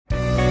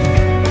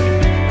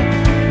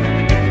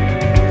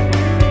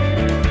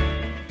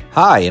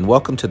Hi, and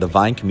welcome to the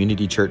Vine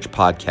Community Church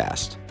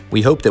podcast.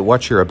 We hope that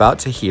what you're about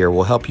to hear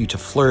will help you to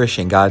flourish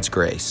in God's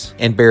grace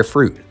and bear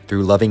fruit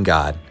through loving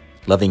God,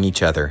 loving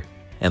each other,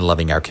 and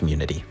loving our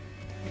community.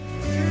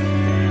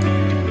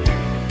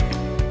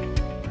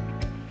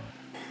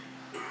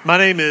 My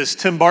name is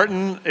Tim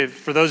Barton.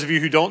 For those of you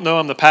who don't know,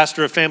 I'm the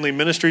pastor of family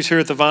ministries here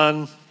at the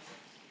Vine.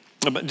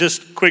 But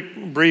just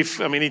quick,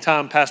 brief,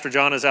 anytime Pastor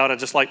John is out, I'd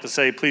just like to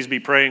say, please be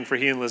praying for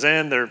he and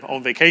Lizanne. They're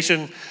on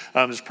vacation.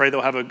 Just pray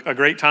they'll have a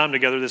great time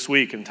together this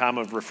week in time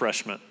of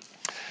refreshment.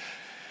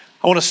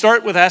 I want to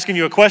start with asking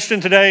you a question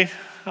today.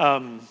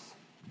 I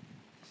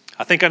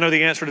think I know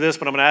the answer to this,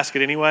 but I'm going to ask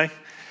it anyway.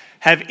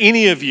 Have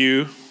any of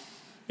you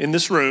in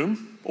this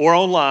room or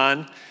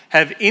online,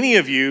 have any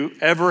of you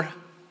ever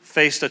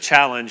faced a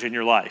challenge in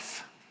your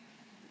life?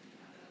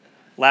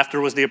 Laughter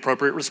was the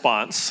appropriate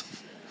response.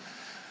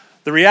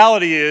 The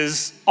reality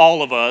is,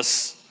 all of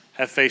us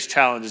have faced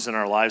challenges in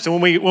our lives.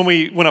 And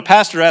when a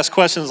pastor asks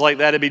questions like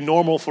that, it'd be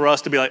normal for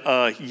us to be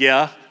like,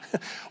 yeah.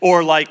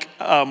 Or like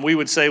we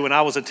would say when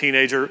I was a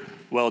teenager,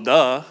 well,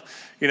 duh.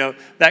 You know,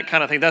 that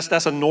kind of thing.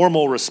 That's a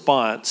normal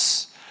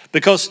response.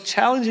 Because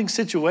challenging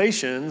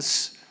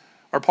situations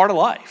are part of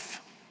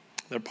life.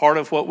 They're part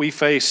of what we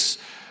face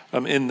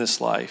in this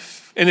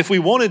life. And if we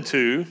wanted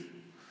to,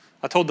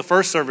 I told the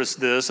first service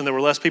this, and there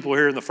were less people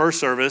here in the first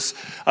service.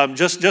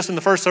 Just in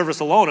the first service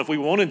alone, if we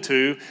wanted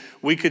to,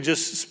 we could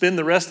just spend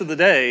the rest of the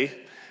day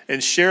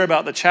and share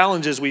about the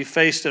challenges we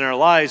faced in our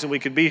lives, and we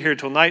could be here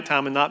till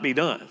nighttime and not be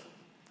done. I'll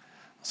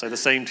say the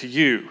same to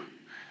you.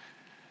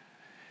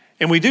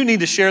 And we do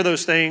need to share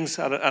those things.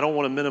 I don't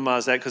want to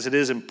minimize that because it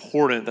is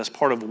important. That's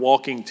part of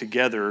walking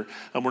together.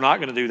 And we're not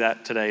going to do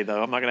that today,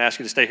 though. I'm not going to ask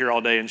you to stay here all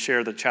day and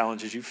share the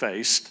challenges you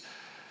faced.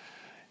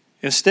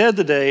 Instead,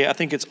 today, I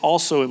think it's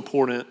also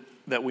important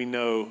that we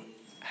know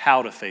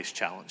how to face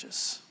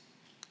challenges.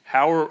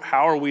 How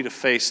are we to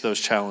face those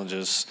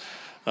challenges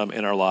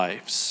in our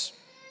lives?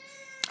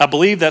 I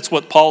believe that's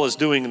what Paul is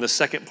doing in the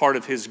second part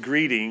of his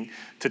greeting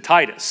to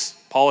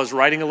Titus. Paul is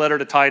writing a letter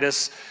to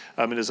Titus.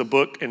 It is a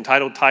book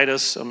entitled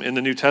Titus in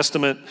the New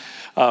Testament.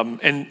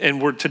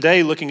 And we're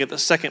today looking at the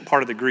second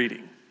part of the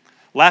greeting.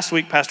 Last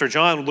week, Pastor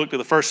John looked at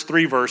the first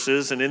three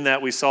verses, and in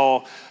that we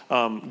saw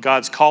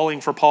God's calling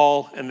for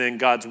Paul and then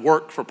God's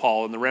work for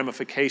Paul and the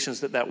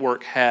ramifications that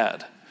work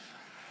had.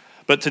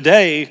 But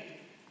today,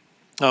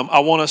 I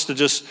want us to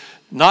just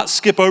not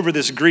skip over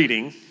this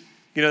greeting.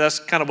 You know, that's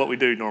kind of what we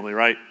do normally,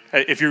 right?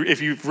 If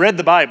you've read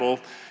the Bible,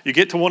 you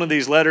get to one of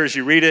these letters,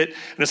 you read it,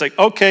 and it's like,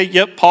 okay,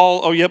 yep,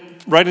 Paul, oh, yep,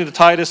 writing to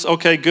Titus,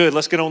 okay, good,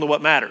 let's get on to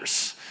what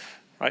matters.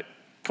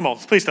 Come on,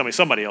 please tell me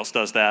somebody else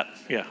does that.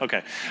 Yeah,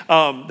 okay.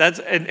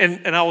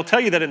 And I will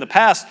tell you that in the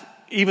past,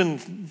 even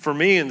for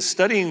me in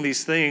studying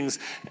these things,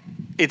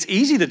 it's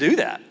easy to do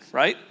that,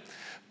 right?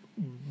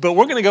 But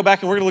we're going to go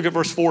back and we're going to look at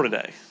verse 4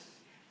 today.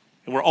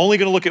 And we're only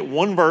going to look at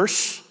one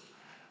verse.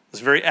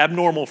 It's very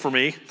abnormal for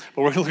me,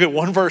 but we're going to look at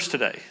one verse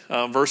today,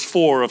 verse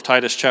 4 of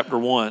Titus chapter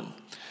 1.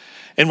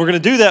 And we're going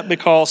to do that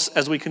because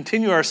as we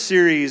continue our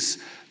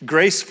series,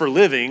 Grace for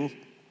Living,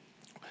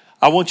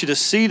 I want you to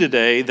see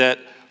today that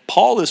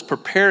Paul is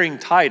preparing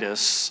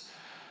Titus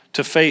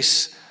to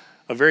face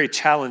a very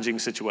challenging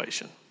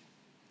situation.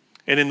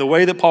 And in the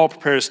way that Paul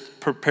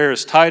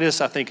prepares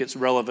Titus, I think it's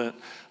relevant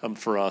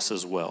for us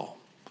as well.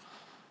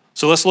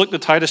 So let's look to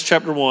Titus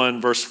chapter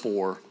 1, verse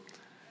 4.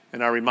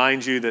 And I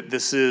remind you that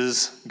this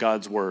is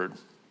God's word.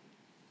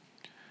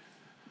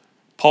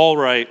 Paul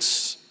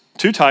writes,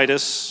 "To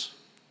Titus,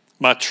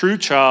 my true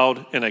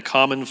child in a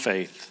common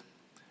faith,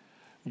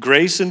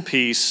 grace and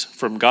peace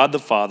from God the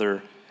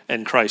Father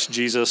and Christ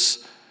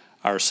Jesus,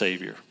 our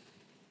Savior."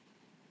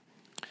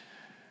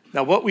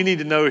 Now, what we need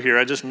to know here,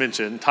 I just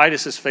mentioned,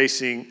 Titus is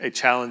facing a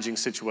challenging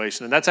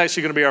situation. And that's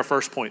actually going to be our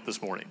first point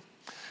this morning,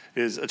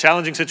 is a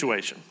challenging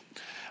situation.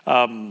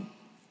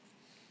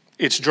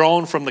 It's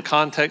drawn from the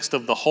context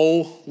of the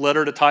whole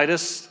letter to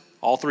Titus,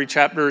 all three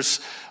chapters.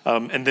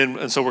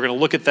 And so we're going to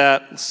look at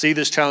that, see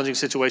this challenging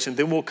situation.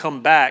 Then we'll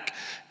come back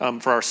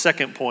for our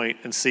second point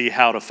and see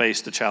how to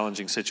face the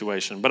challenging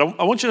situation. But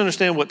I want you to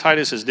understand what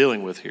Titus is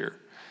dealing with here.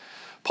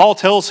 Paul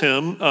tells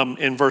him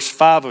in verse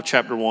 5 of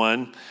chapter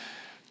 1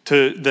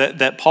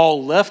 that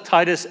Paul left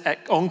Titus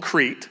on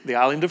Crete, the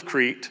island of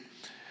Crete,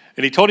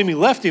 and he told him he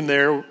left him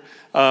there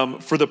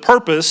for the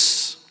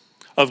purpose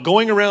of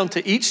going around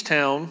to each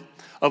town,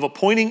 of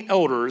appointing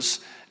elders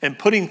and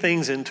putting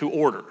things into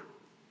order.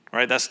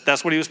 Right?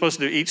 That's what he was supposed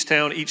to do. Each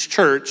town, each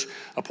church,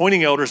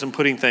 appointing elders and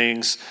putting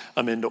things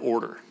into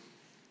order.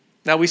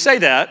 Now we say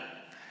that,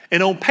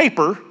 and on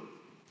paper,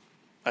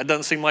 that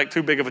doesn't seem like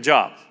too big of a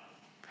job.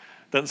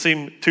 Doesn't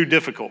seem too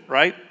difficult,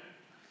 right?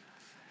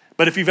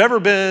 But if you've ever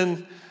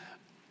been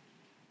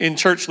in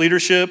church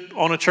leadership,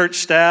 on a church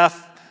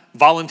staff,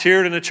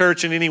 volunteered in a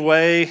church in any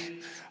way,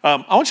 I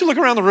want you to look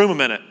around the room a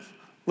minute.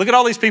 Look at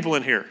all these people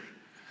in here.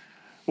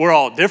 We're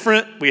all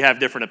different. We have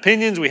different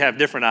opinions. We have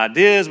different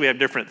ideas. We have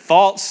different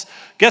thoughts.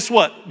 Guess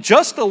what?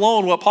 Just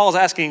alone what Paul's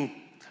asking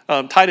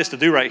Titus to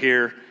do right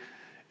here,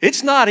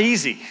 it's not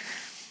easy.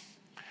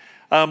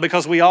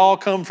 because we all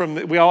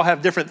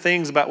have different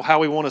things about how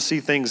we want to see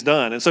things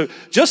done. And so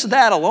just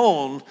that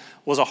alone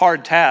was a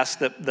hard task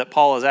that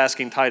Paul is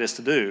asking Titus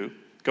to do.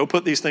 Go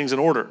put these things in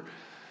order.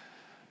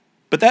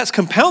 But that's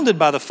compounded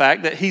by the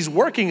fact that he's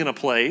working in a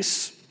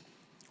place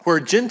where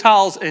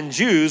Gentiles and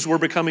Jews were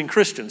becoming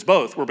Christians.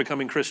 Both were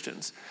becoming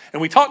Christians.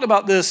 And we talked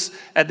about this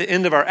at the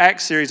end of our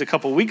Acts series a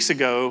couple weeks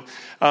ago,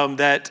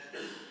 that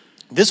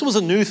this was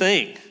a new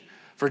thing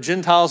for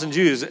Gentiles and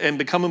Jews and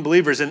becoming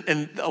believers.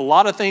 And a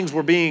lot of things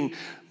were being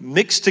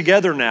mixed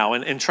together now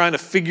and trying to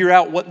figure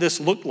out what this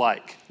looked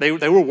like. They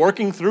were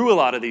working through a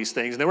lot of these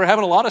things, and they were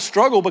having a lot of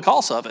struggle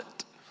because of it.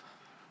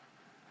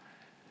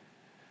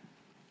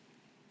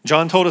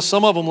 John told us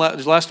some of them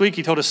last week.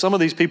 He told us some of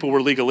these people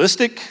were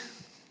legalistic,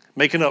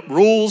 making up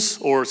rules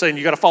or saying,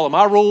 you got to follow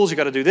my rules, you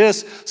got to do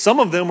this. Some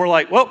of them were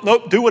like, well,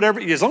 nope, do whatever.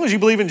 As long as you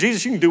believe in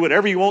Jesus, you can do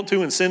whatever you want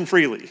to and sin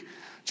freely.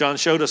 John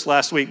showed us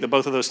last week that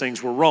both of those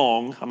things were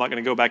wrong. I'm not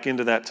going to go back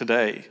into that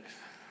today.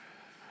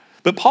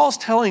 But Paul's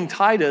telling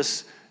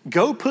Titus,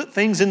 go put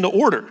things into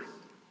order.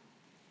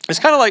 It's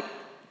kind of like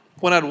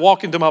when I'd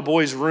walk into my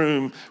boys'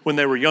 room when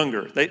they were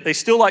younger. They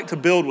still like to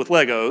build with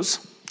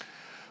Legos.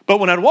 But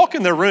when I'd walk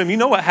in their room, you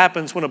know what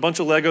happens when a bunch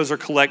of Legos are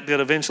collected.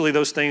 Eventually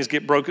those things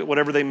get broken,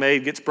 whatever they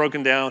made gets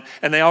broken down,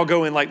 and they all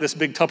go in like this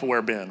big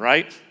Tupperware bin,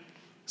 right?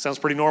 Sounds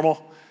pretty normal?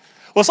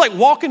 Well, it's like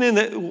walking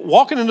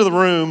into the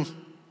room,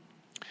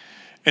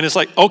 and it's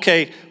like,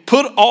 okay,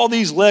 put all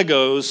these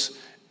Legos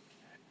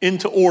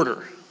into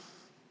order.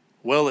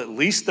 Well, at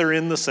least they're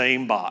in the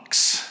same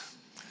box.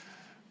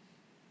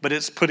 But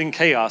it's putting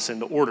chaos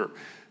into order.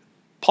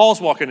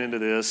 Paul's walking into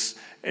this,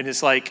 and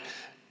it's like,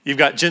 you've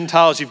got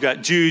Gentiles, you've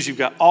got Jews, you've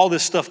got all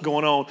this stuff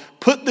going on.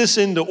 Put this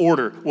into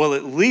order. Well,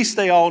 at least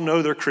they all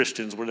know they're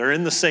Christians. Where they're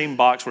in the same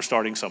box, we're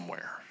starting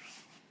somewhere.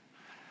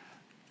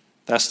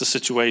 That's the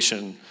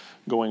situation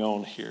going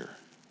on here.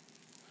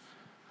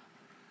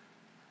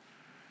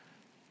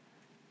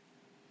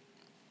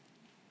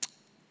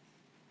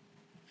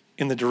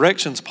 In the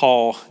directions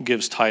Paul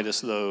gives Titus,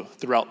 though,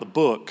 throughout the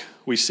book,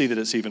 we see that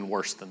it's even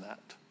worse than that.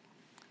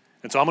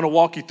 And so I'm going to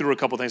walk you through a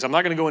couple things. I'm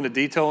not going to go into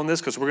detail on this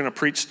because we're going to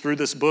preach through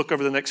this book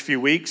over the next few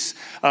weeks.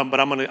 But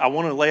I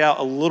want to lay out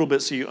a little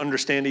bit so you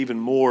understand even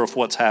more of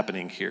what's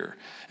happening here.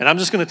 And I'm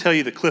just going to tell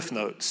you the cliff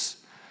notes.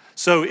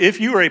 So if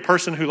you are a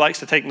person who likes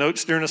to take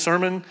notes during a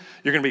sermon,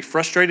 you're going to be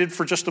frustrated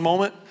for just a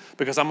moment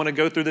because I'm going to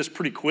go through this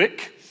pretty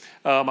quick.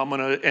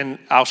 And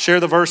I'll share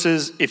the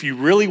verses. If you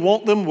really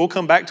want them, we'll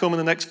come back to them in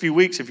the next few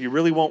weeks. If you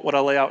really want what I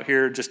lay out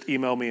here, just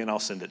email me and I'll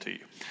send it to you.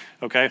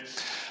 Okay?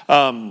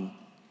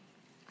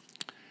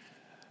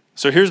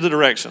 So here's the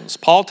directions.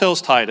 Paul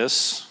tells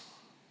Titus,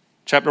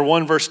 chapter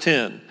 1, verse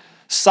 10,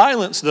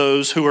 silence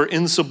those who are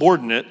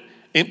insubordinate,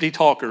 empty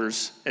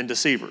talkers, and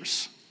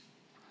deceivers.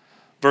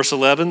 Verse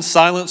 11,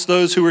 silence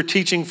those who are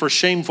teaching for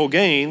shameful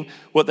gain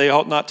what they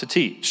ought not to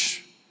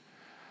teach.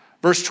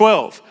 Verse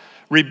 12,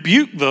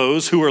 rebuke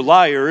those who are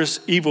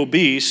liars, evil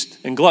beasts,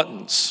 and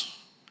gluttons.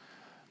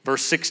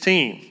 Verse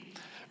 16,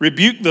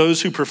 rebuke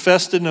those who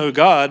profess to know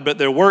God, but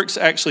their works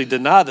actually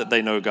deny that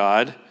they know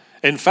God.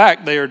 In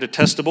fact, they are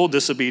detestable,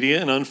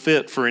 disobedient, and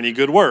unfit for any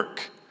good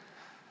work.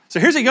 So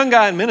here's a young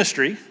guy in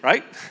ministry,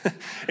 right?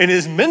 And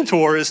his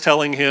mentor is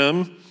telling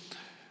him,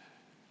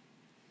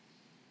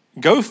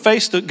 go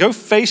face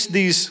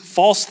these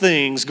false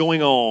things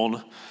going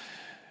on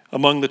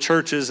among the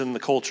churches and the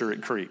culture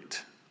at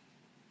Crete.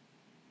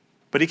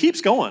 But he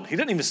keeps going. He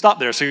doesn't even stop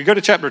there. So you go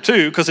to chapter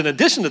 2, because in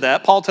addition to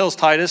that, Paul tells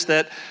Titus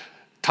that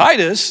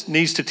Titus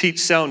needs to teach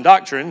sound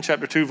doctrine,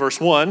 chapter 2, verse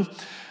 1,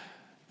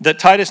 that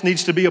Titus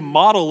needs to be a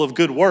model of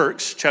good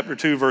works, chapter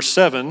 2, verse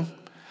 7,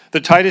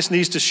 that Titus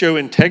needs to show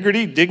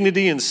integrity,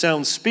 dignity, and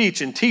sound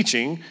speech in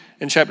teaching,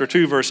 in chapter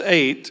 2, verse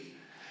 8,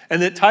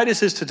 and that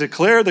Titus is to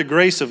declare the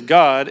grace of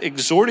God,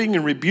 exhorting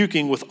and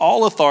rebuking with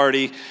all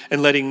authority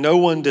and letting no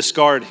one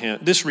disregard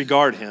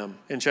him,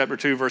 in chapter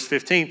 2, verse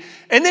 15.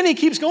 And then he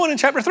keeps going in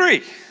chapter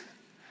 3.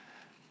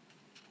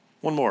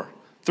 One more.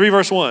 3,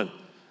 verse 1.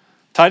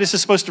 Titus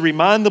is supposed to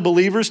remind the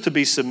believers to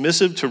be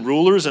submissive to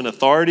rulers and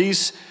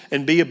authorities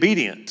and be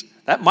obedient.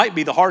 That might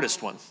be the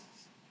hardest one.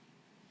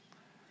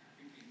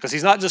 Because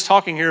he's not just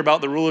talking here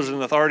about the rulers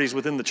and authorities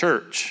within the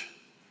church.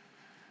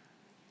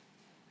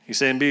 He's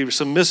saying be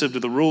submissive to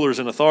the rulers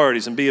and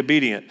authorities and be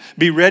obedient.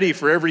 Be ready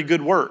for every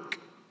good work.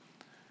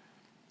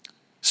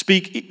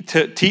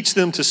 Teach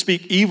them to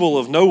speak evil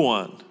of no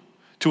one,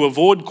 to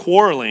avoid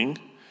quarreling,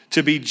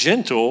 to be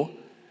gentle,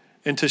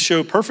 and to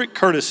show perfect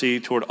courtesy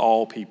toward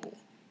all people.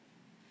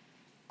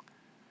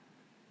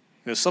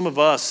 You know, some of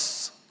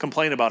us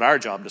complain about our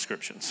job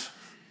descriptions,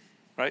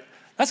 right?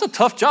 That's a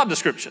tough job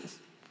description.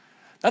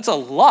 That's a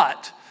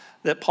lot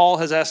that Paul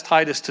has asked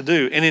Titus to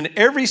do. And in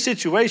every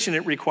situation,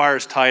 it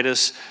requires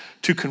Titus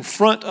to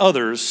confront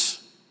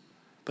others,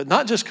 but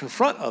not just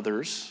confront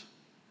others,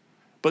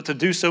 but to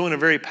do so in a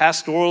very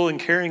pastoral and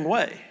caring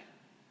way.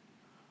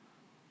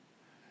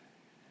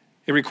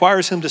 It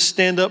requires him to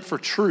stand up for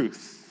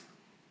truth,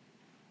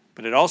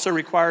 but it also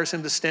requires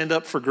him to stand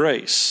up for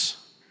grace.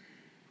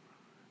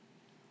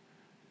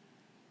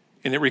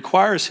 And it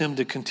requires him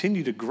to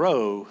continue to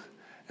grow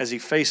as he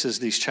faces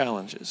these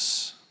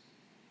challenges.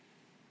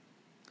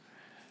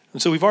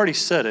 And so we've already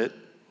said it,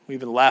 we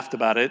even laughed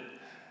about it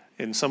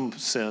in some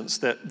sense,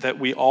 that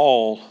we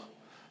all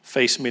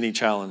face many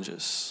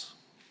challenges.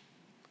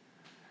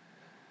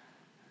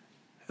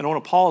 And I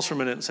want to pause for a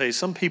minute and say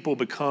some people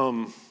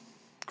become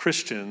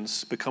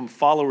Christians, become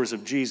followers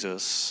of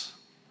Jesus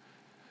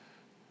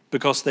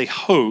because they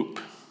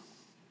hope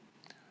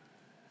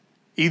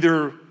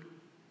either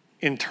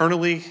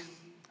internally,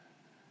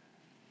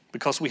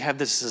 because we have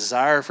this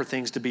desire for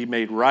things to be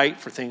made right,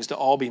 for things to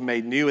all be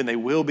made new, and they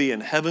will be in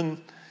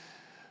heaven.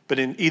 But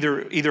in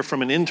either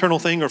from an internal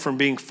thing or from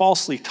being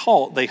falsely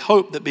taught, they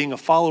hope that being a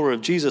follower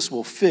of Jesus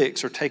will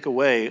fix or take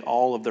away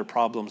all of their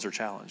problems or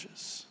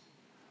challenges.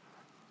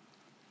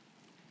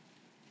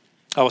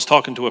 I was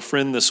talking to a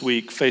friend this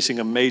week facing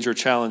a major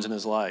challenge in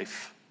his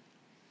life.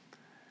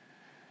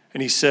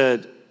 And he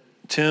said,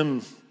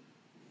 Tim,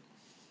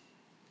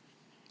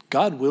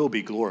 God will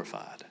be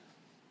glorified.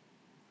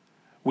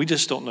 We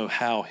just don't know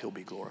how he'll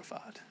be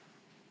glorified.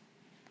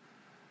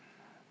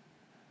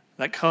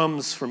 That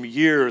comes from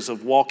years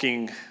of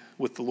walking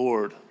with the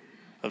Lord,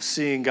 of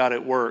seeing God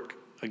at work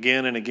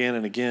again and again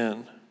and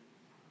again.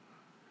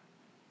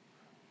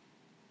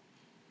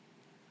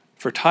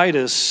 For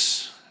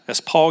Titus,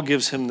 as Paul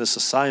gives him this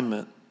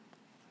assignment,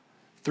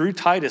 through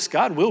Titus,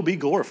 God will be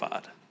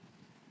glorified.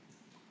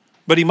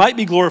 But he might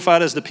be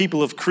glorified as the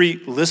people of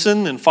Crete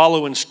listen and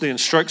follow the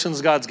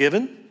instructions God's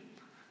given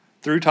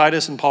through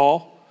Titus and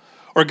Paul.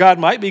 Or God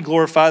might be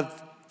glorified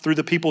through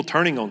the people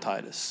turning on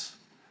Titus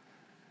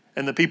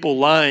and the people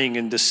lying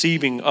and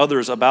deceiving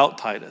others about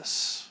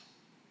Titus.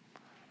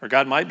 Or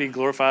God might be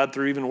glorified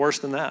through even worse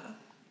than that.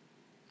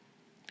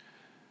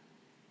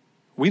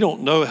 We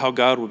don't know how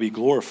God will be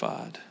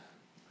glorified,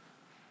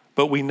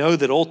 but we know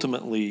that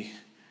ultimately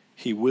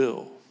he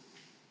will.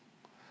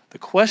 The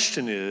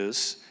question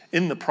is,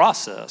 in the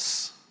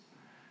process,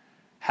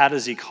 how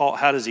does he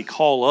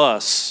call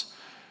us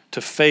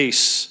to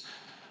face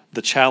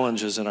the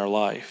challenges in our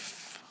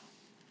life?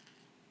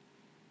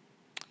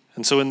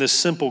 And so in this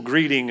simple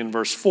greeting in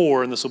verse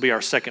 4, and this will be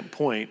our second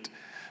point,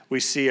 we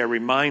see a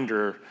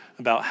reminder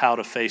about how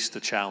to face the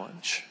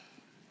challenge.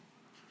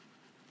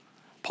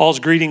 Paul's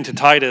greeting to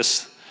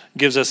Titus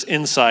gives us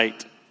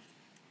insight,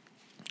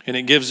 and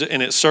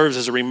it serves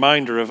as a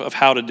reminder of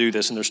how to do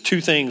this. And there's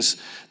two things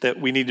that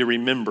we need to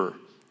remember,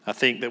 I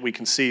think, that we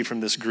can see from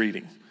this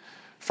greeting.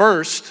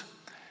 First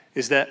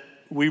is that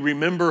we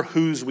remember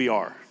whose we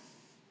are.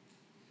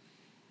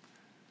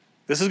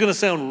 This is going to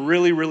sound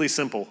really, really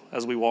simple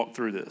as we walk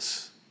through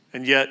this.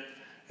 And yet,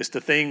 it's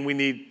the thing we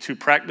need to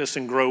practice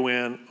and grow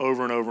in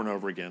over and over and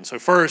over again. So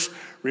first,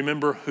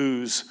 remember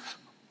whose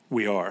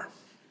we are.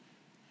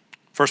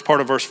 First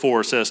part of verse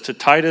 4 says, to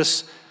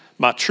Titus,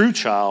 my true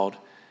child,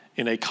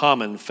 in a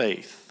common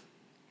faith.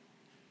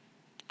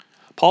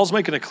 Paul's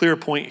making a clear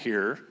point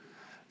here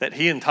that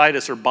he and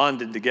Titus are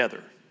bonded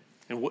together.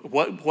 And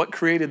what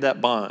created that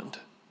bond?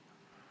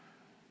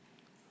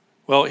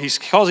 Well, he's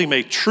calling him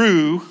a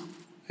true.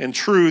 And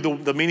true,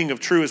 the meaning of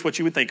true is what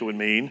you would think it would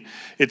mean.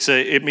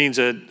 It means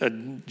a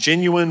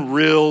genuine,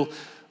 real,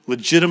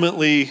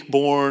 legitimately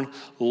born,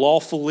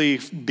 lawfully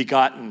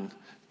begotten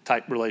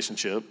type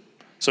relationship.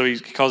 So he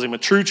calls him a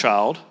true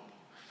child.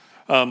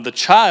 The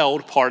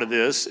child part of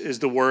this is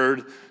the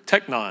word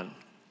teknon.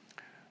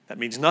 That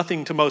means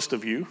nothing to most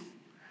of you.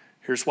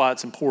 Here's why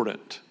it's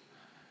important.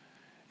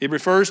 It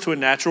refers to a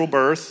natural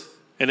birth,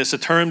 and it's a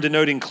term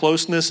denoting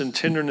closeness and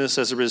tenderness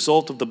as a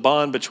result of the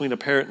bond between a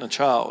parent and a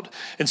child.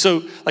 And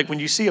so, like when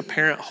you see a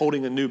parent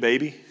holding a new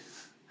baby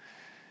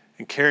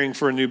and caring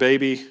for a new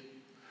baby,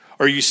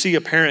 or you see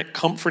a parent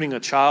comforting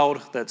a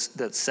child that's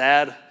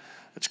sad,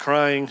 that's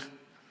crying,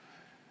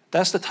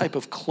 that's the type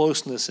of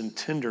closeness and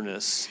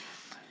tenderness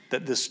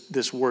that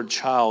this word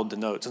child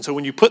denotes. And so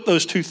when you put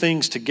those two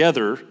things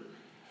together,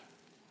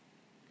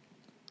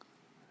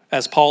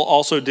 as Paul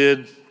also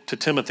did to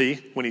Timothy,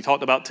 when he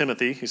talked about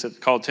Timothy,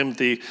 called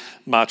Timothy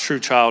my true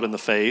child in the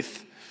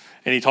faith.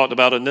 And he talked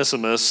about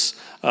Onesimus.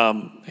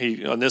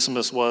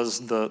 Onesimus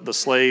was the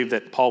slave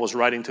that Paul was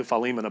writing to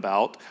Philemon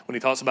about. When he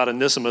talks about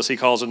Onesimus, he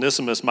calls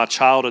Onesimus my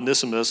child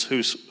Onesimus,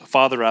 whose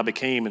father I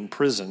became in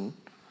prison.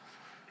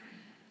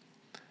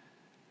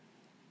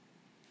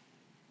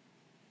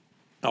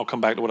 I'll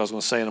come back to what I was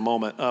going to say in a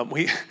moment.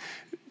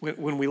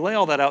 When we lay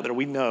all that out there,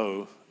 we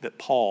know that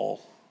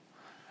Paul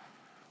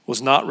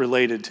was not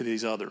related to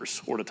these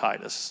others or to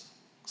Titus.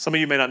 Some of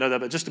you may not know that,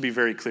 but just to be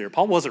very clear,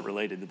 Paul wasn't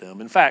related to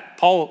them. In fact,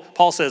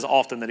 Paul says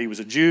often that he was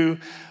a Jew,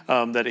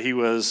 that he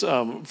was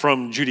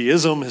from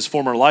Judaism, his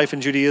former life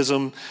in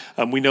Judaism.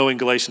 We know in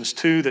Galatians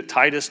 2 that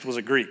Titus was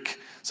a Greek.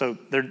 So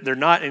they're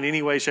not in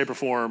any way, shape, or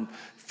form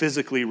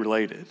physically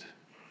related.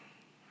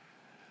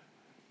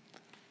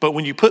 But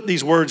when you put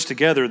these words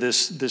together,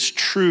 this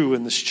true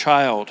and this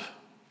child,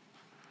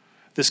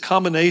 this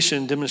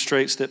combination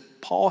demonstrates that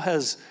Paul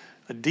has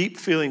a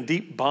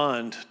deep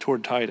bond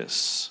toward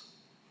Titus,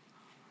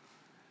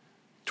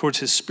 towards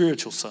his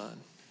spiritual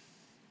son.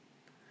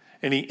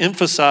 And he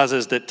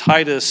emphasizes that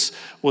Titus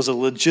was a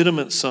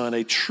legitimate son,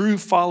 a true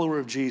follower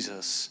of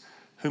Jesus,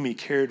 whom he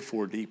cared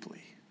for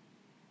deeply.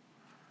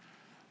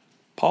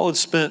 Paul had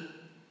spent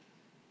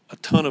a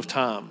ton of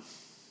time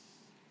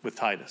with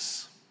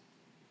Titus.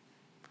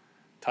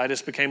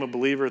 Titus became a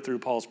believer through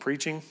Paul's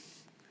preaching,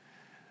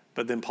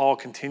 but then Paul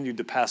continued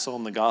to pass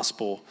on the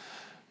gospel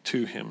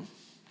to him.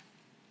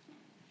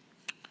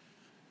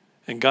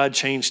 And God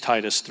changed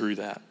Titus through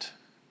that.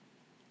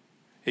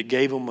 It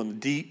gave him a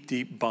deep,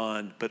 deep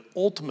bond, but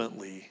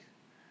ultimately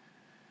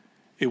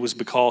it was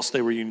because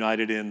they were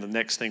united in the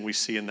next thing we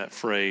see in that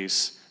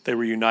phrase. They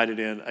were united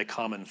in a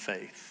common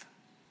faith.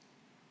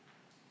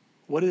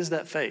 What is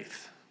that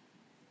faith?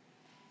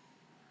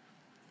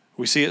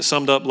 We see it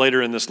summed up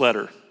later in this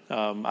letter.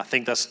 I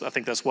think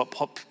that's what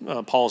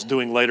Paul's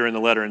doing later in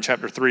the letter in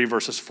chapter 3,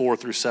 verses 4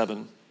 through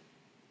 7.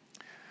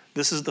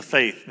 This is the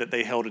faith that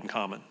they held in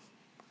common.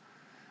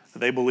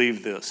 They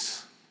believed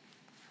this: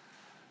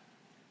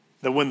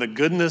 that when the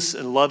goodness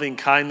and loving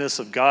kindness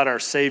of God our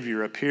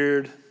Savior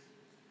appeared,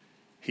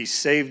 he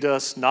saved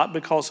us not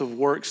because of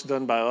works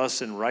done by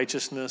us in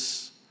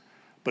righteousness,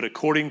 but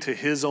according to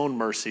his own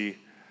mercy,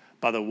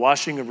 by the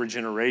washing of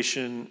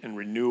regeneration and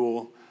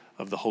renewal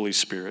of the Holy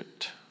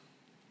Spirit.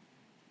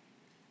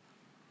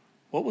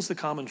 What was the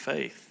common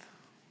faith?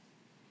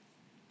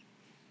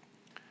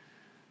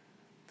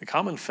 The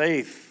common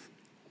faith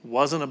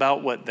wasn't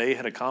about what they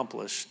had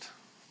accomplished.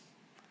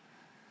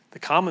 The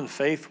common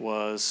faith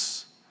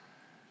was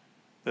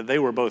that they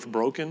were both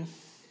broken,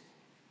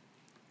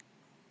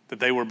 that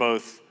they were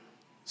both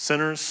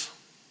sinners,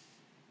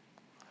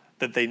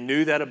 that they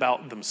knew that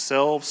about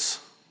themselves.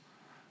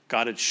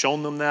 God had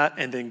shown them that,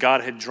 and then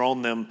God had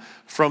drawn them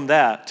from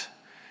that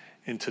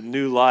into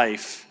new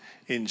life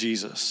in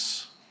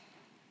Jesus.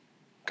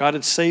 God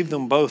had saved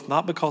them both,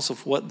 not because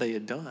of what they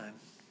had done,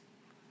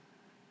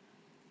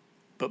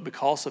 but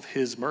because of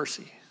his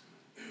mercy.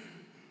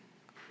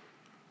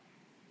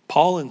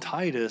 Paul and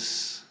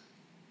Titus,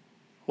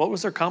 what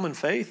was their common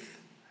faith?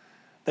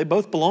 They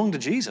both belonged to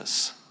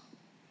Jesus.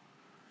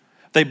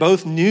 They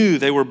both knew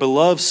they were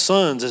beloved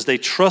sons as they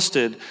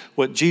trusted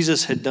what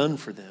Jesus had done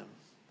for them,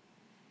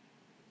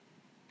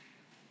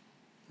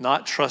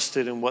 not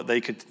trusted in what they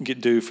could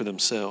do for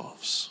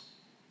themselves.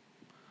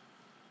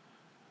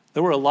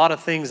 There were a lot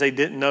of things they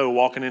didn't know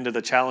walking into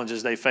the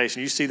challenges they faced.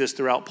 And you see this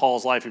throughout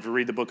Paul's life. If you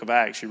read the book of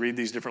Acts, you read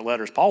these different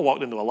letters. Paul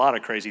walked into a lot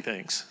of crazy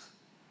things.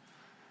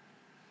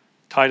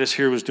 Titus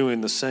here was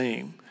doing the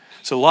same.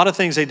 So a lot of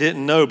things they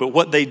didn't know, but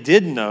what they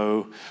did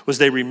know was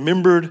they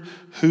remembered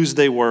whose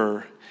they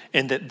were,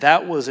 and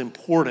that was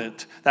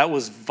important, that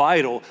was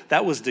vital,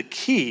 that was the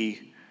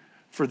key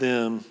for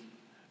them,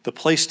 the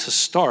place to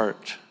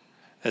start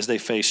as they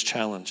face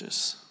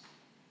challenges.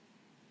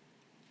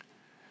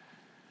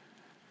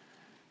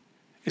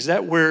 Is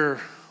that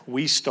where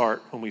we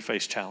start when we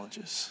face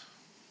challenges?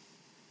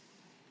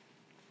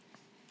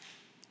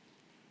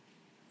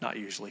 Not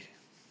usually.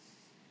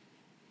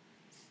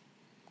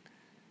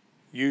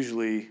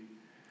 Usually,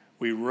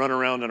 we run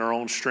around in our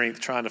own strength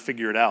trying to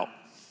figure it out.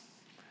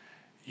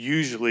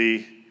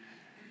 Usually,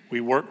 we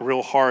work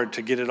real hard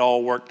to get it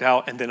all worked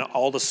out, and then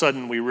all of a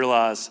sudden we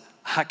realize,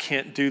 I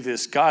can't do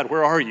this. God,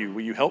 where are you?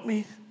 Will you help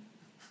me?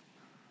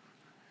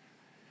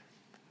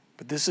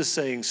 But this is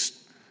saying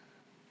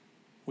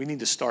we need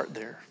to start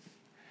there.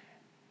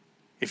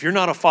 If you're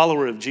not a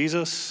follower of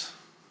Jesus,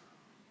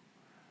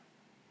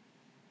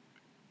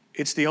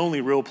 it's the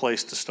only real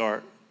place to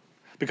start,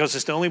 because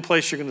it's the only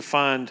place you're going to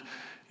find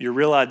your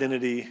real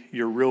identity,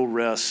 your real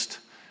rest,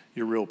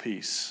 your real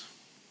peace.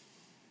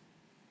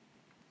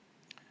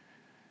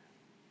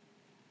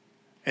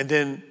 And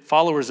then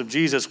followers of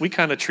Jesus, we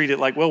kind of treat it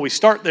like, well, we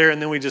start there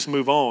and then we just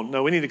move on.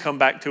 No, we need to come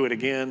back to it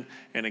again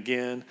and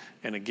again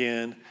and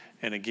again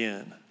and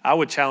again. I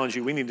would challenge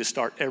you, we need to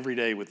start every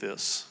day with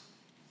this.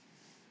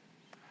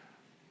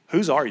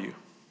 Whose are you?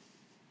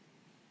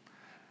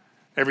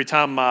 Every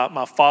time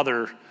my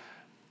father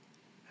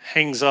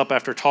hangs up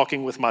after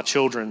talking with my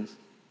children,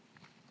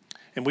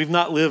 and we've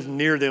not lived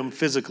near them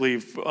physically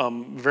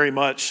very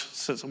much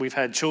since we've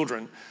had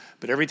children,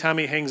 but every time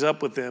he hangs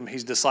up with them,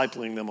 he's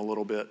discipling them a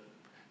little bit.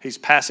 He's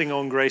passing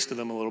on grace to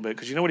them a little bit.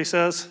 Because you know what he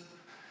says? He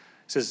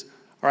says,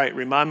 all right,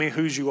 remind me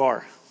whose you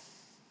are.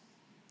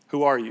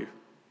 Who are you?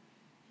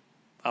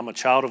 I'm a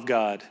child of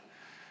God,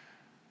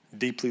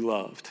 deeply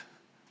loved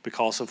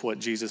because of what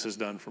Jesus has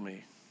done for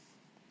me.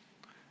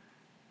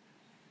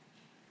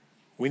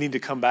 We need to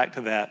come back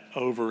to that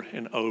over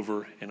and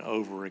over and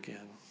over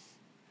again.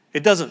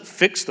 It doesn't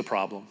fix the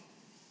problem,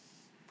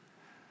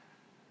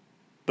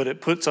 but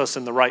it puts us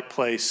in the right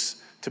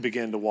place to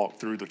begin to walk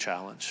through the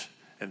challenge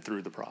and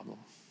through the problem.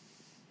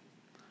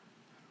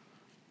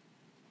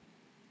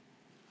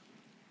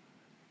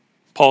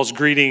 Paul's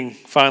greeting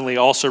finally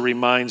also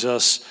reminds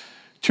us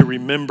to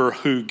remember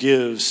who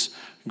gives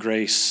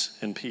grace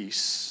and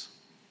peace.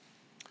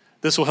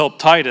 This will help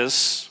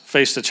Titus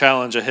face the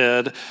challenge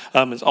ahead.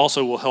 It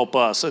also will help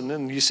us. And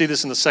then you see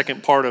this in the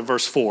second part of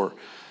verse 4.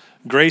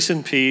 Grace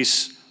and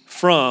peace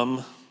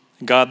from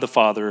God the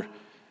Father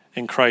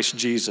and Christ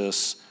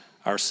Jesus,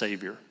 our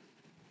Savior.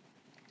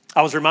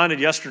 I was reminded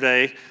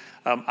yesterday,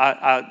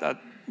 I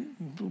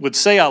would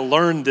say I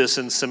learned this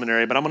in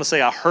seminary, but I'm going to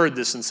say I heard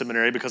this in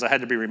seminary because I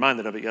had to be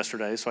reminded of it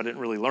yesterday, so I didn't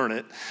really learn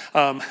it.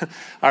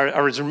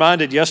 I was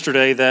reminded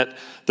yesterday that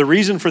the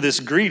reason for this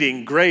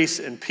greeting, grace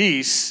and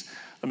peace,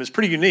 is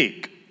pretty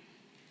unique.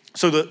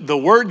 So the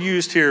word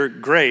used here,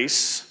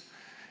 grace,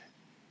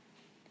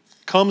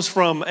 comes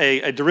from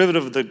a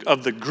derivative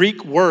of the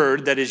Greek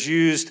word that is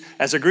used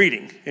as a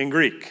greeting in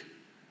Greek.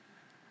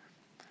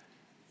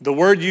 The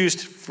word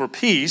used for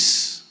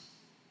peace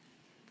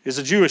is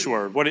a Jewish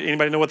word.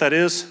 Anybody know what that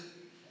is?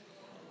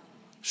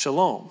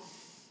 Shalom.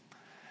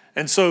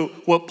 And so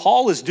what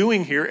Paul is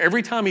doing here,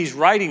 every time he's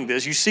writing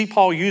this, you see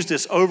Paul use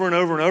this over and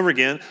over and over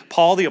again.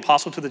 Paul, the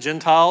apostle to the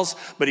Gentiles,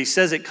 but he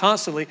says it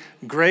constantly,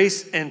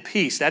 grace and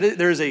peace.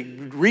 There's a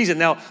reason.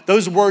 Now,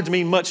 those words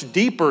mean much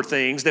deeper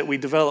things that we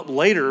develop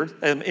later,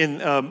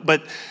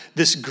 but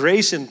this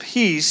grace and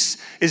peace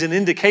is an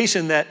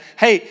indication that,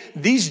 hey,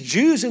 these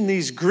Jews and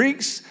these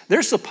Greeks,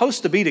 they're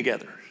supposed to be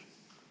together.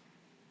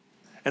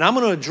 And I'm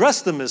going to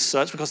address them as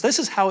such because this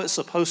is how it's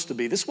supposed to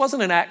be. This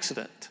wasn't an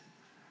accident.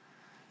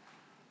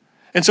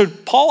 And so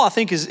Paul, I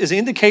think, is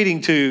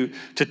indicating to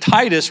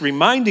Titus,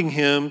 reminding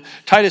him,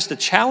 Titus, the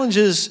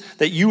challenges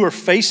that you are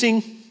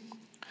facing,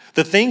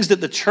 the things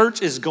that the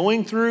church is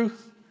going through,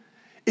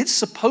 it's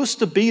supposed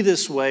to be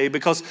this way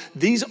because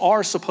these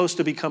are supposed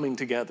to be coming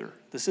together.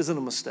 This isn't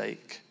a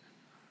mistake.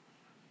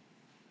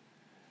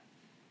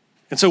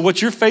 And so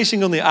what you're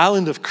facing on the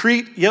island of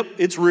Crete, yep,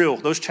 it's real.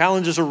 Those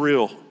challenges are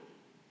real.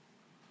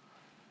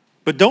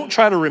 But don't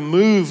try to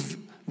remove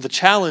the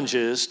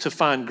challenges to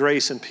find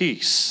grace and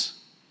peace.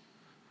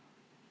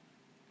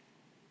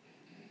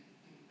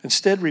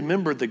 Instead,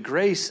 remember the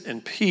grace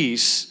and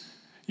peace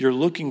you're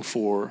looking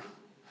for,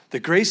 the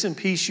grace and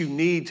peace you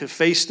need to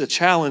face the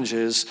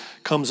challenges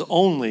comes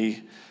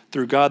only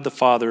through God the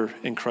Father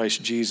and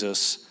Christ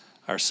Jesus,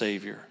 our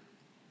Savior.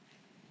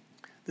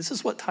 This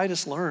is what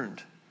Titus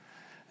learned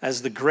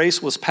as the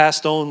grace was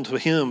passed on to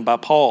him by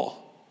Paul.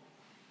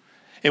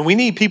 And we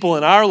need people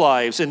in our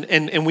lives,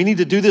 and we need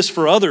to do this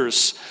for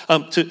others,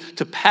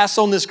 to pass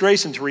on this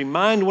grace and to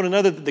remind one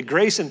another that the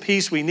grace and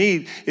peace we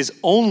need is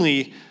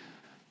only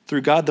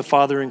through God the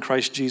Father and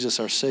Christ Jesus,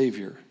 our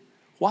Savior.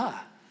 Why?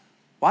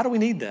 Why do we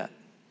need that?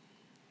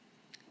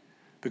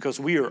 Because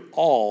we are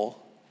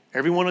all,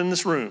 everyone in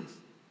this room,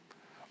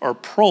 are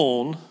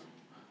prone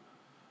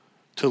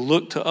to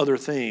look to other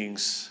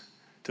things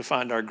to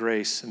find our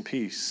grace and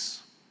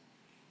peace.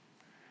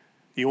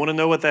 You want to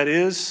know what that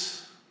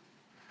is?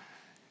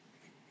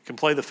 You can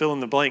play the fill in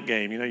the blank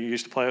game. You know,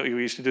 we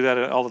used to do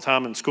that all the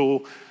time in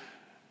school.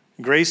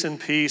 Grace and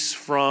peace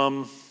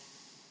from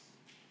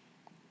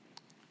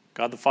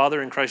God the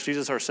Father and Christ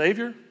Jesus our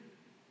Savior?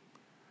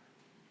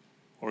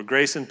 Or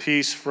grace and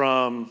peace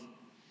from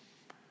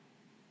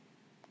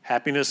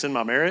happiness in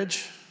my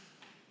marriage?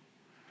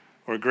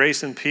 Or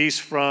grace and peace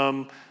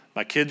from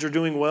my kids are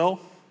doing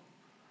well?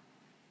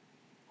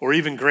 Or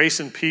even grace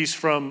and peace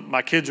from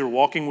my kids are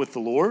walking with the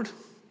Lord?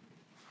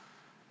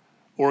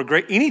 Or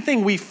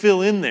anything we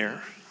fill in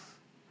there,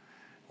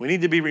 we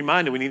need to be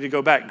reminded, we need to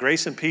go back.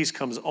 Grace and peace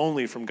comes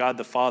only from God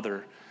the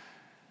Father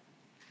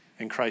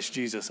and Christ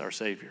Jesus our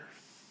Savior.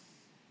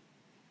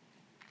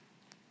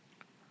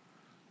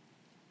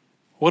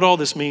 What all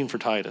this mean for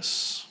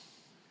Titus?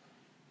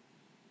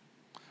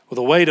 Well,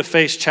 the way to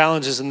face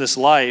challenges in this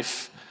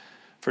life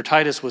for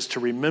Titus was to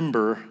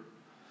remember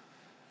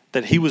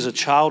that he was a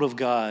child of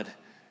God,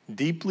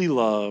 deeply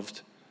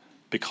loved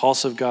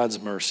because of God's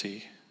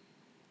mercy,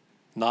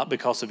 not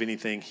because of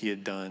anything he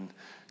had done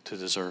to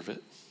deserve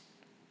it.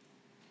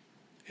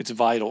 It's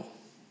vital.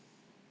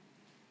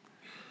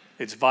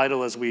 It's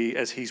vital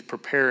as he's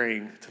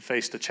preparing to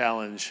face the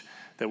challenge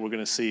that we're going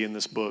to see in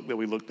this book that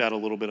we looked at a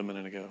little bit a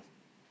minute ago.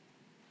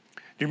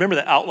 Do you remember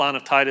the outline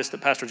of Titus that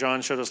Pastor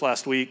John showed us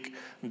last week?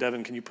 And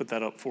Devin, can you put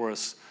that up for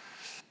us?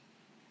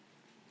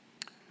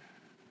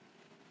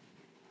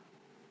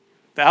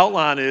 The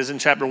outline is in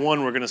chapter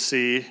 1, we're going to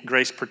see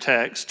grace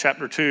protects.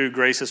 Chapter 2,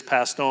 grace is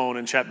passed on.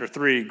 And chapter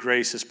 3,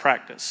 grace is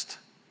practiced.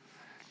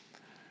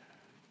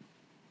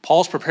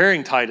 Paul's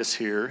preparing Titus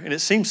here, and it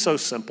seems so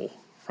simple,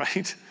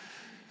 right?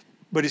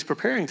 But he's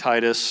preparing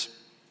Titus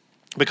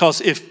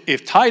because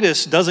if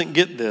Titus doesn't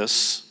get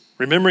this,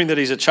 remembering that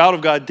he's a child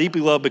of God,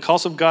 deeply loved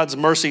because of God's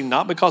mercy,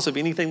 not because of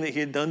anything that he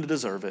had done to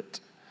deserve it,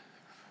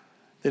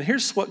 then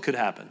here's what could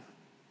happen.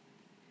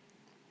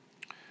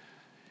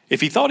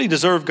 If he thought he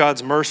deserved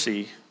God's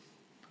mercy,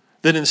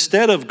 then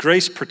instead of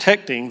grace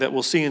protecting that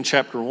we'll see in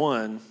chapter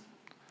 1,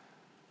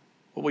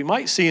 what we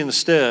might see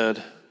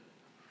instead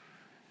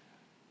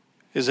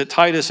is that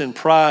Titus in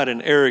pride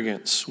and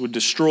arrogance would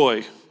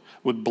destroy,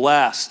 would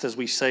blast, as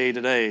we say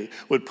today,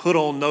 would put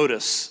on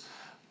notice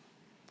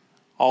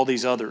all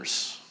these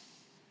others.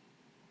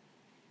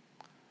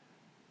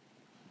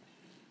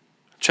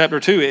 Chapter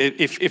 2,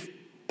 if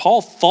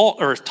Paul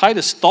thought, or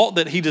Titus thought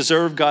that he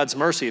deserved God's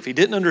mercy, if he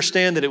didn't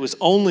understand that it was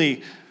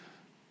only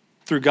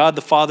through God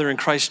the Father and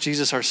Christ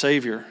Jesus our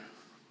Savior,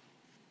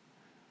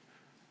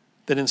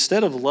 that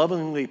instead of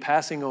lovingly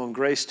passing on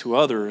grace to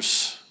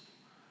others,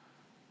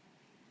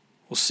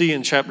 we'll see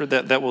in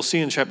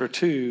chapter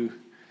 2,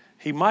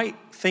 he might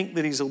think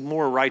that he's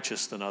more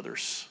righteous than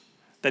others,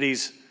 that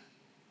he's,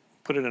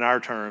 put it in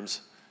our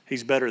terms,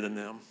 he's better than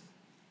them.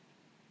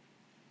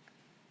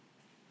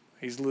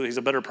 He's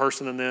a better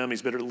person than them.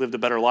 He's lived a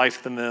better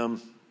life than them.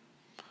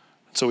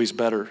 So he's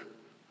better.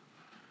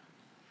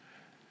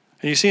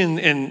 And you see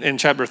in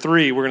chapter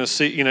 3, we're going to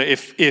see,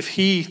 if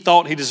he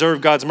thought he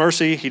deserved God's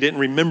mercy, he didn't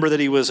remember that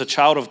he was a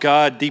child of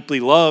God, deeply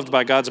loved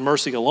by God's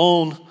mercy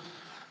alone,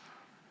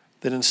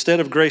 that instead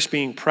of grace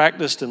being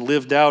practiced and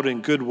lived out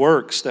in good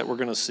works that we're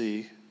going to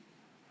see,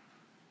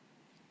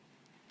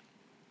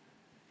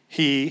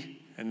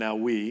 he, and now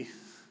we,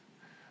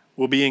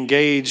 will be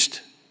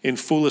engaged in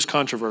foolish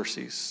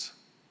controversies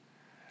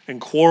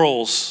and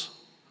quarrels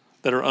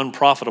that are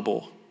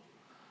unprofitable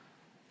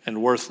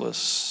and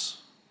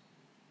worthless.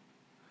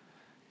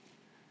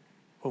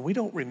 When we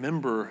don't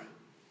remember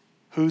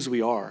whose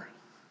we are,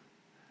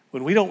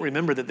 when we don't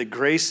remember that the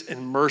grace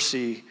and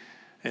mercy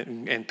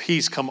and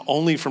peace come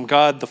only from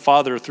God the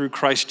Father through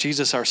Christ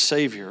Jesus our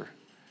Savior,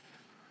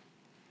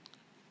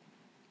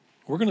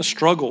 we're going to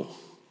struggle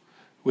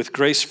with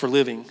grace for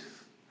living.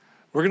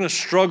 We're going to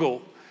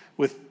struggle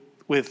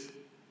with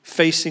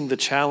facing the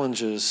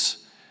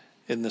challenges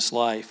in this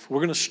life. We're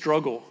going to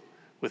struggle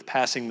with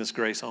passing this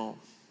grace on.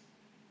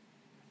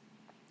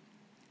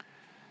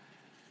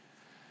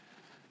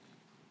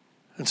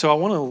 And so I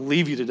want to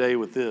leave you today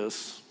with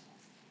this.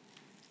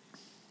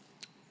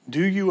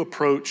 Do you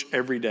approach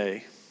every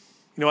day?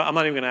 You know what? I'm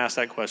not even going to ask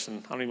that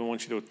question. I don't even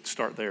want you to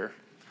start there.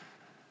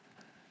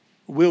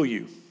 Will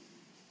you?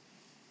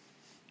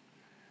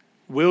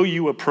 Will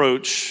you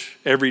approach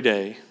every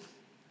day,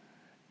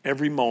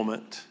 every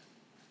moment,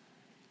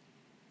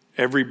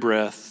 every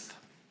breath,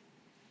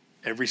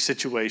 every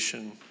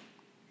situation,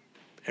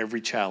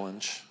 every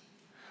challenge?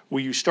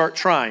 Will you start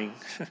trying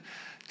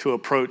to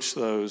approach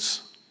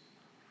those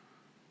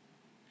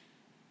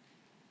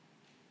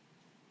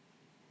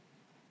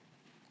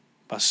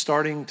by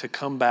starting to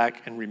come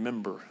back and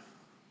remember,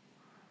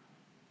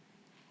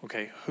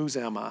 okay, whose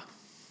am I?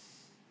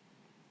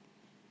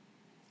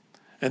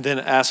 And then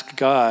ask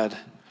God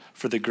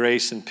for the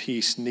grace and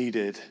peace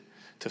needed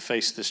to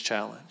face this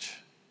challenge.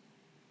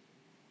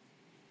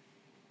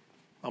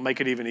 I'll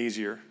make it even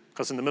easier,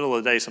 because in the middle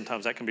of the day,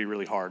 sometimes that can be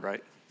really hard,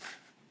 right?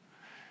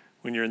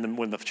 When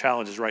the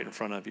challenge is right in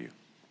front of you.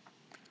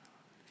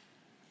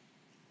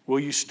 Will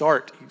you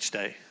start each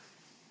day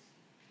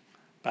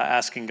by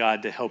asking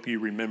God to help you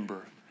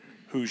remember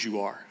whose you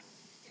are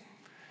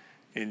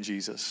in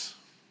Jesus?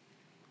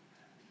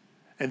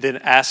 And then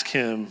ask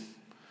him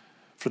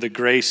for the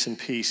grace and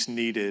peace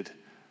needed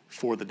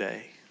for the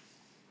day.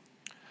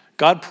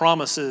 God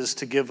promises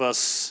to give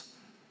us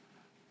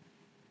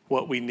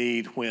what we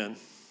need when?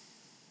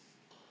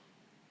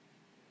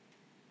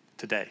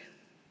 Today.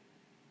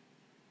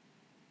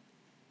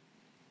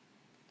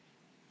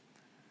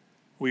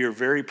 We are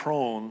very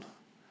prone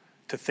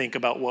to think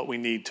about what we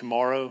need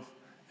tomorrow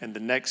and the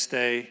next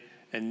day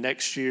and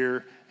next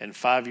year and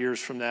 5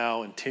 years from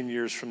now and 10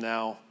 years from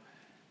now.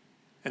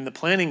 And the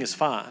planning is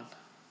fine.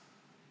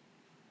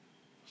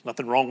 There's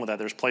nothing wrong with that.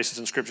 There's places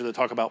in Scripture that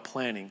talk about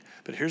planning.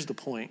 But here's the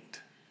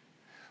point.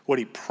 What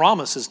he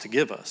promises to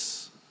give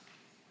us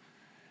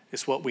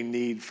is what we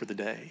need for the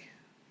day.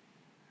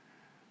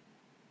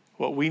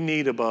 What we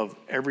need above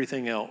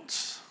everything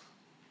else.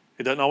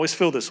 It doesn't always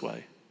feel this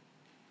way.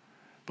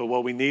 But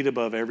what we need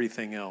above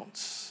everything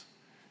else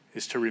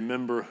is to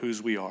remember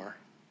whose we are.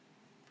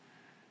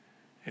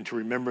 And to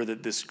remember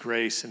that this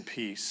grace and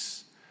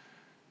peace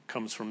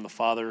comes from the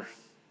Father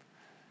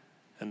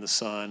and the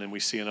Son, and we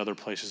see in other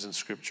places in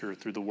Scripture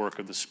through the work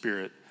of the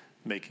Spirit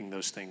making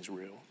those things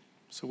real.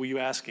 So will you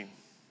ask him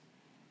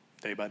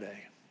day by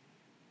day?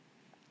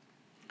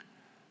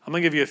 I'm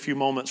going to give you a few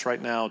moments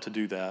right now to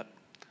do that.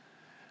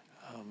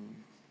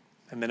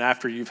 And then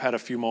after you've had a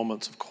few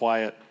moments of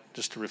quiet,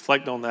 just to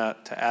reflect on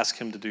that, to ask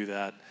him to do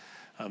that,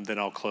 then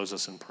I'll close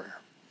us in prayer.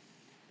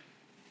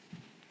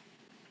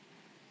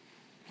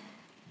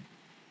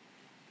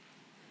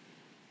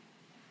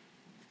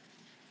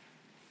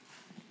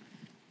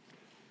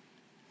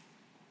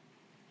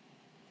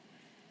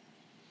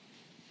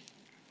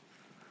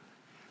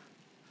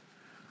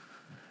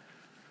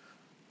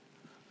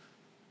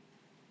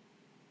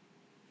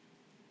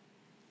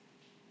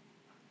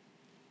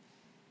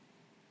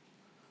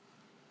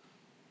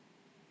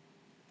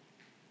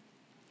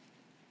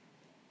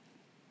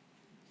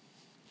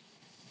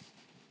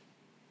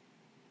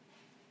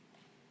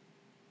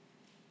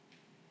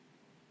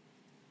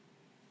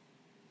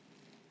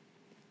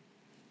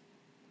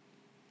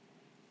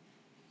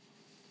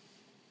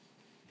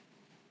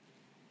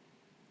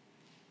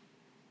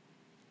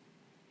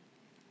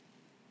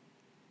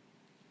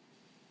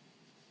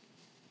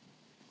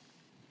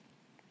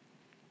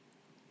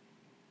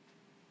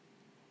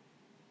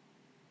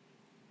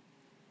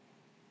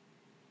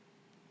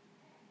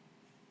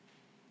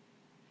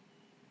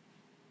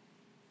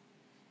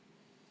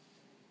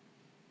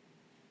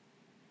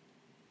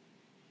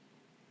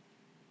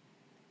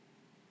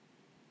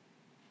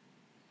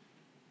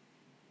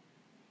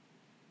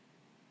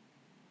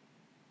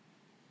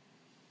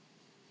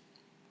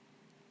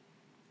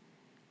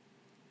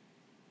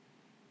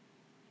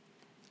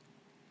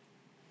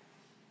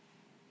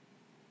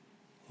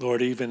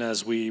 Lord, even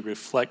as we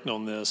reflect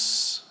on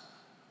this,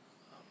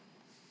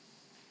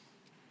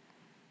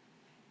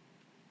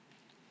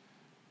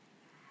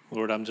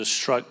 Lord, I'm just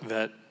struck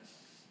that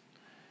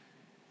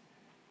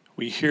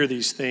we hear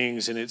these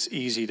things and it's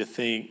easy to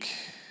think,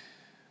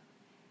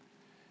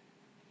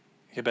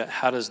 yeah, but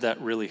how does that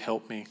really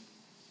help me?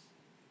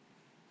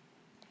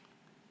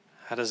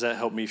 How does that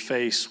help me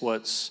face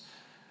what's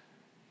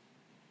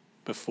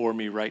before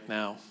me right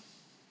now?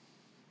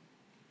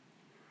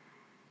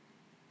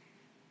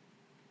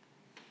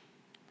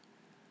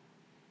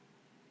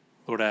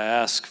 Lord, I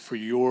ask for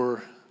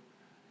your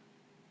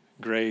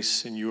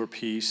grace and your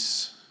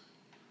peace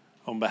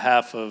on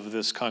behalf of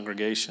this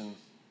congregation.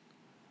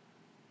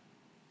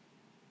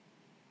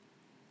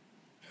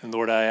 And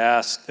Lord, I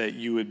ask that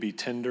you would be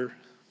tender.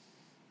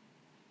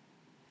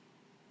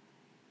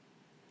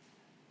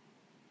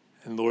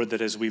 And Lord,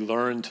 that as we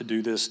learn to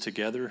do this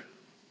together,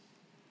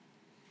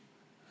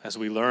 as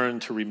we learn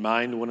to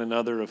remind one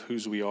another of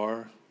whose we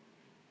are,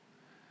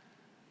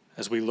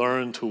 as we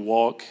learn to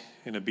walk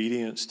in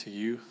obedience to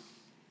you,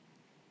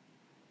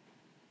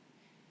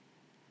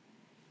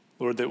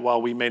 Lord, that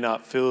while we may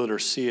not feel it or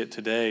see it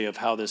today of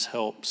how this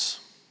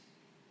helps,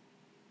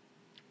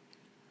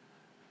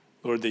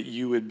 Lord, that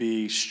you would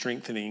be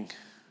strengthening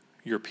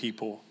your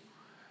people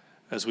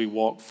as we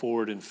walk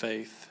forward in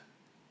faith,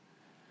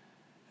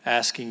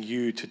 asking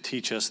you to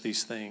teach us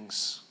these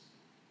things.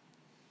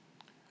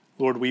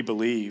 Lord, we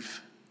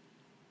believe.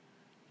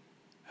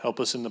 Help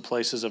us in the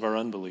places of our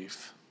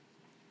unbelief.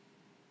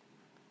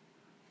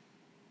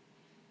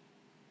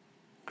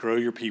 Grow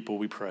your people,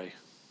 we pray.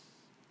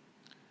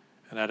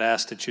 And I'd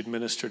ask that you'd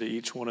minister to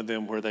each one of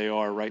them where they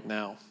are right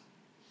now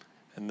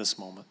in this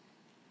moment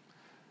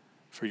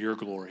for your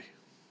glory.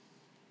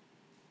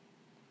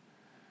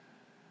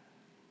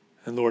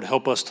 And Lord,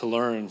 help us to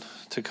learn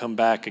to come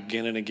back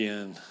again and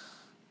again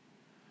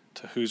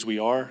to whose we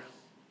are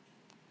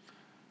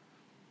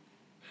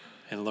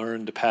and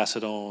learn to pass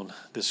it on,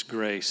 this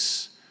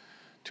grace,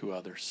 to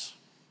others.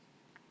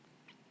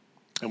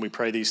 And we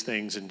pray these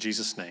things in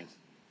Jesus' name.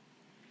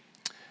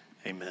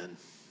 Amen.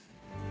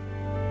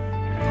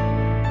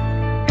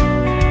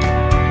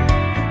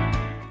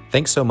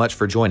 Thanks so much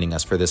for joining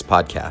us for this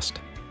podcast.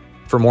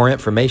 For more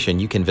information,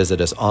 you can visit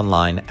us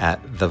online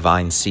at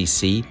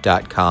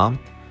thevinecc.com,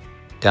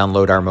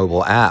 download our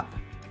mobile app,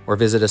 or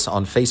visit us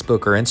on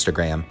Facebook or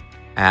Instagram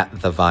at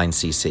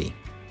thevinecc.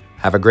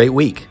 Have a great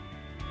week.